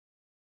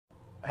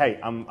Hey,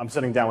 I'm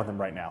sitting down with him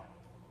right now.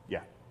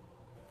 Yeah.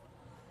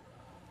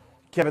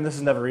 Kevin, this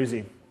is never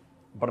easy,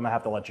 but I'm gonna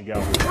have to let you go.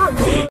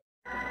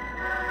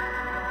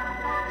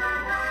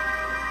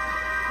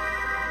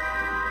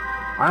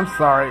 I'm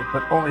sorry,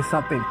 but only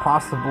something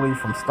possibly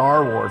from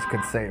Star Wars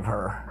could save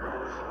her.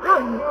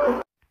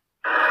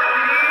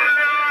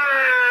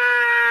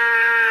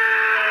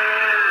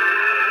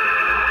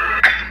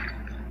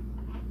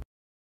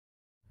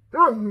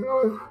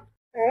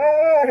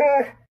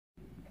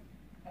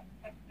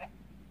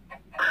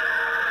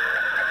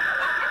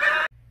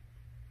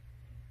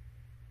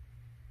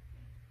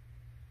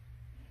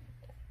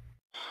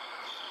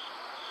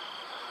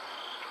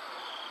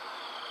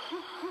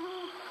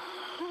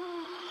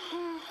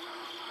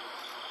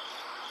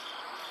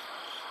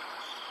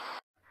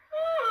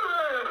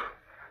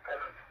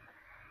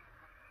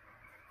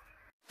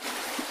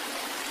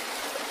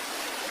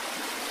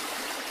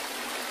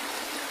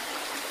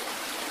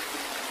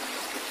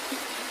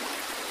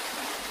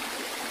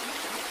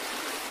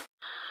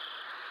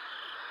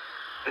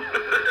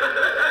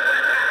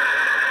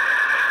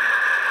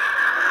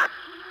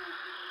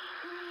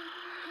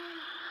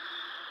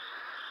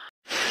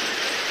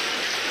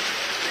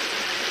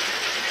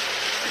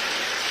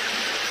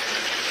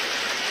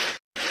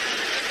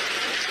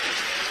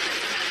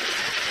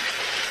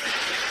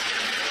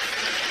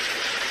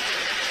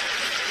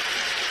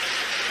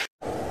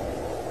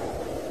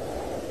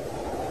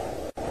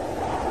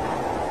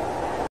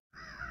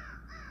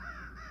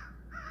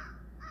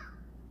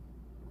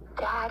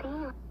 Daddy?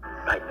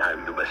 Right now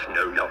you must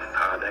know your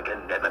father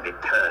can never be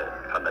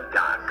turned from the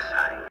dark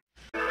side.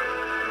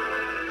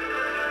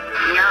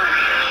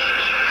 Knowledge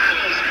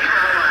is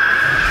power.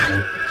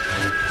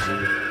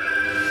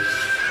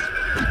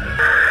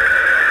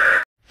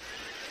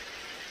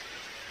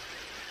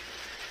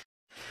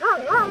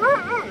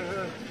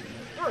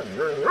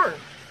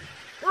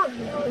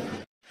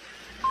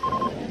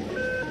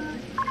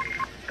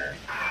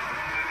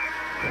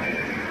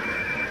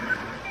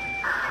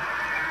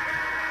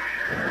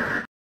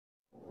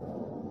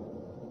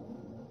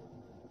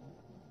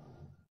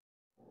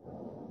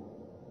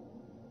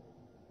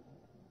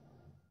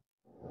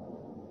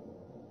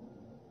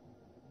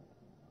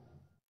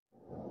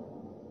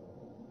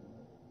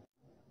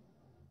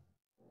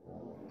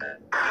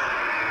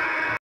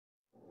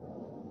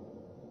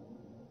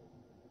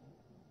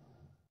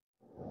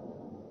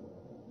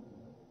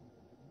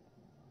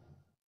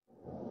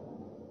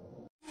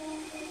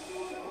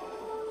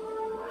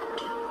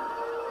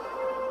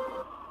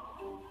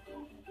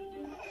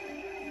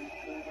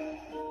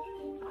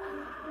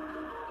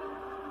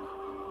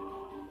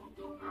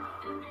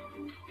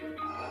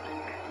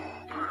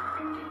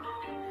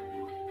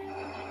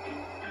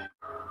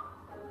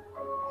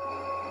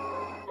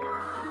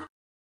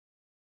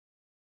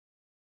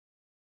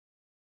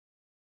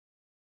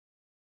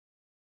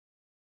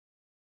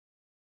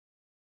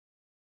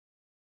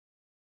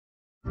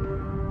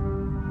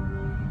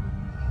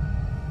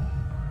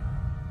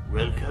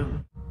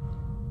 Welcome.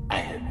 I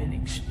have been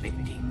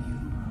expecting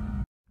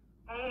you.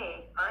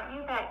 Hey, aren't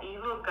you that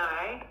evil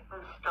guy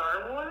from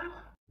Star Wars?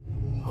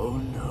 Oh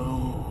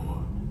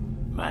no,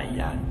 my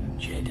young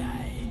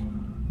Jedi.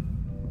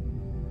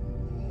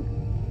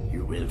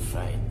 You will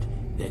find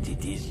that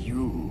it is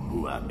you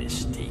who are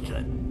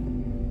mistaken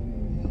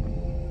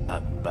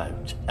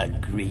about a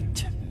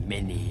great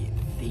many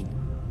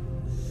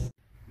things.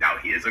 Now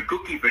here's a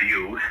cookie for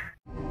you.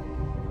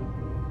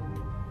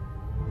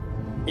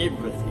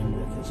 Everything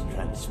that has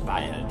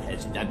transpired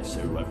has done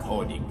so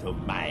according to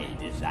my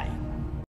design.